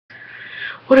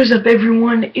What is up,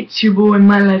 everyone? It's your boy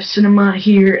My Life Cinema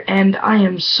here, and I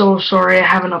am so sorry I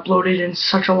haven't uploaded in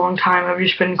such a long time. I've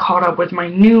just been caught up with my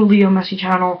new MLC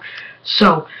channel.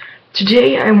 So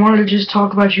today I wanted to just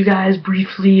talk about you guys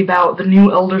briefly about the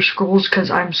new Elder Scrolls,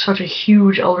 because I'm such a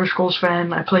huge Elder Scrolls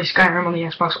fan. I play Skyrim on the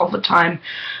Xbox all the time.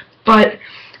 But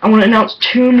I want to announce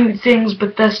two new things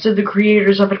Bethesda, the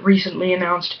creators of it, recently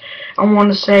announced. I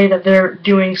want to say that they're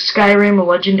doing Skyrim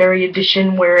Legendary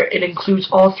Edition, where it includes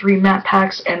all 3 map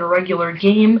packs and a regular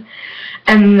game.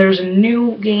 And there's a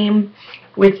new game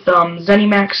with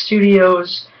ZeniMax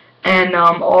Studios and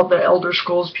all the Elder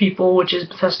Scrolls people, which is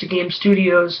Bethesda Game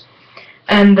Studios.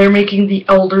 And they're making the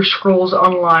Elder Scrolls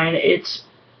Online. It's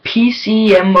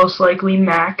PC and most likely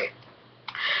Mac.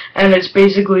 And it's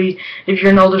basically, if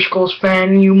you're an Elder Scrolls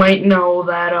fan, you might know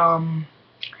that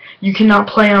you cannot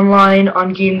play online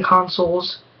on game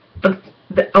consoles, but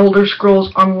the Elder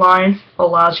Scrolls Online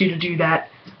allows you to do that.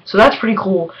 So that's pretty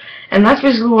cool. And that's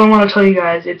basically what I want to tell you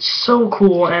guys. It's so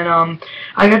cool, and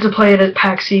I got to play it at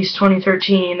PAX East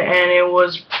 2013, and it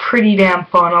was pretty damn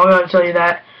fun, I'll gotta tell you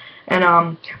that. And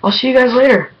I'll see you guys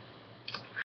later.